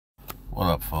What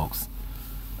up, folks?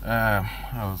 I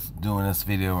was doing this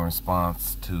video in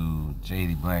response to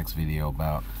JD Black's video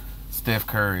about Steph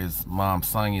Curry's mom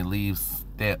Sonya leaves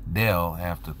Dell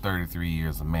after 33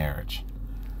 years of marriage.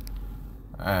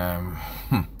 I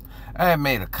had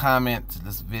made a comment to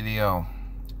this video,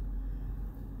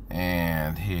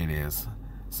 and here it is. I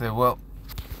said, well,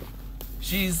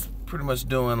 she's pretty much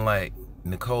doing like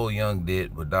Nicole Young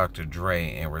did with Dr.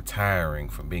 Dre and retiring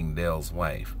from being Dell's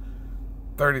wife.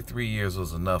 33 years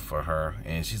was enough for her,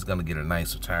 and she's gonna get a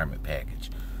nice retirement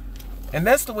package. And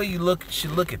that's the way you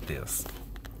should look at this.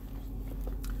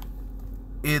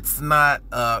 It's not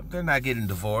they're not getting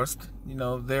divorced, you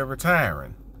know, they're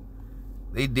retiring.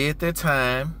 They did their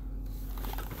time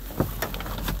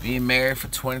being married for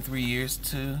 23 years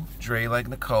to Dre like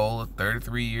Nicole,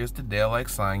 33 years to Dell like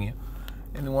Sonya,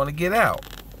 and they want to get out.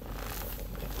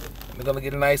 They're gonna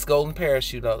get a nice golden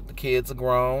parachute out. The kids are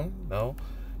grown, you know,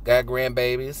 got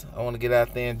grandbabies. I want to get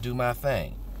out there and do my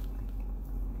thing.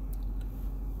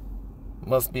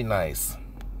 Must be nice.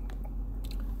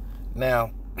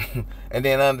 Now, and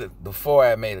then before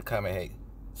I made a comment, hey,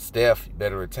 Steph, you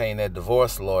better retain that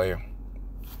divorce lawyer,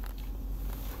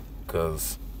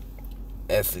 because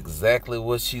that's exactly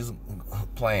what she's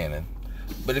planning.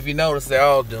 But if you notice, they're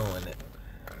all doing it.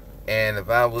 And if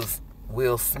I was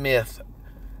Will Smith,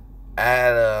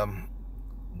 I'd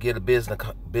get a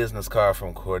business card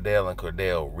from Cordell and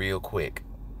Cordell real quick.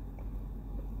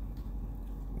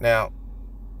 Now,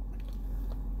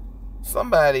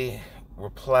 somebody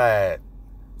replied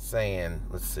saying,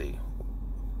 let's see,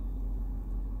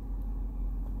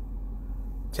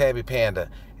 Tabby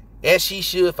Panda, as she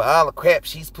should for all the crap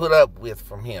she's put up with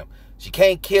from him. She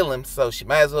can't kill him, so she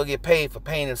might as well get paid for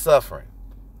pain and suffering.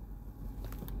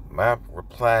 My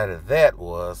reply to that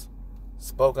was,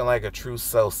 spoken like a true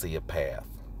sociopath.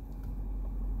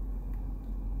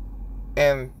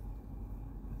 And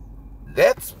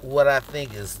that's what I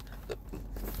think is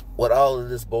what all of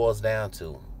this boils down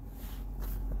to.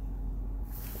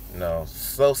 You know,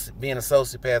 being a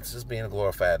sociopath is just being a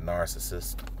glorified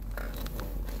narcissist.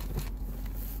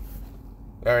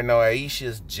 I already know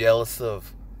Aisha's jealous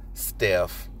of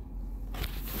Steph.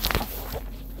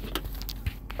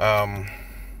 Dr.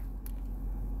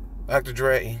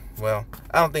 Dre, well,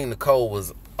 I don't think Nicole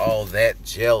was all that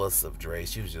jealous of Dre.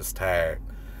 She was just tired.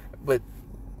 But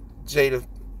Jada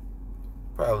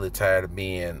probably tired of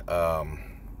being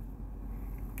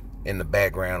in the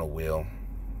background of Will.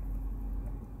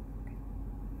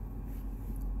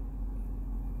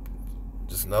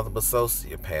 Just nothing but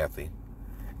sociopathy.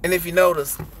 And if you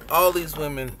notice, all these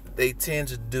women, they tend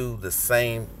to do the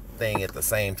same thing at the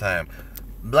same time.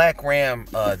 Black Ram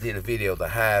did a video, The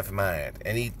Hive Mind,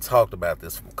 and he talked about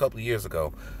this from a couple of years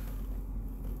ago.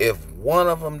 If one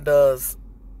of them does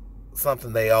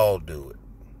something, they all do it.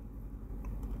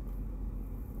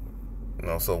 You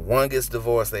know, so one gets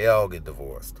divorced, they all get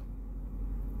divorced.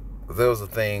 There was a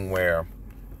thing where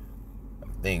I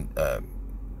think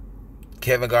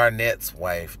Kevin Garnett's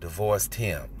wife divorced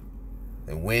him,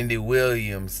 and Wendy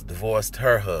Williams divorced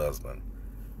her husband,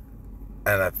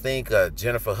 and I think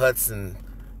Jennifer Hudson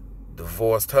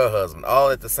divorced her husband, all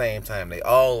at the same time. They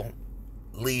all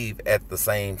leave at the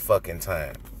same fucking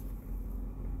time.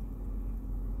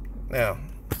 Now,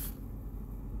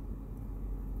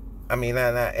 I mean, I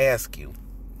ask you,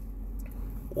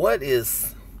 what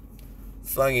is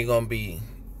Sonya gonna be?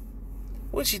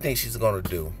 What she thinks she's gonna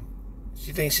do?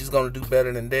 She thinks she's gonna do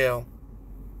better than Dell?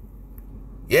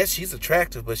 Yes, she's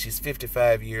attractive, but she's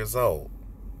 55 years old.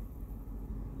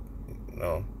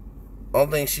 No.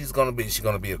 Only thing she's gonna be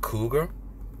a cougar?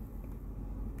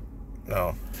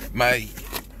 No. My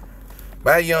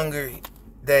younger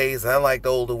days, I liked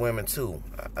older women too.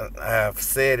 I've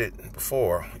said it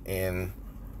before in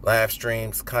live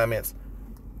streams, comments.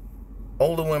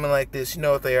 Older women like this, you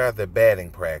know what they are? They're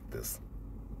batting practice.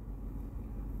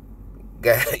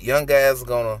 Young guys are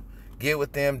gonna get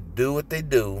with them, do what they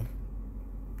do.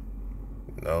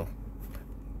 You know,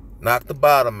 knock the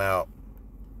bottom out.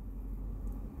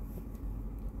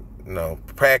 You know,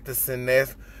 practicing their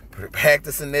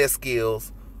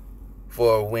skills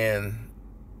for when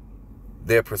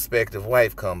their prospective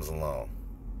wife comes along.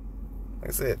 Like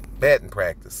I said, batting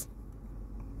practice.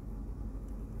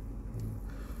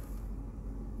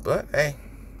 But hey,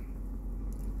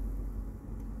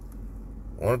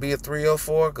 want to be a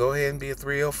 304? Go ahead and be a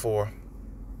 304.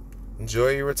 Enjoy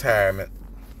your retirement.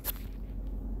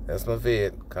 That's my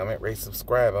vid. Comment, rate,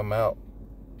 subscribe. I'm out.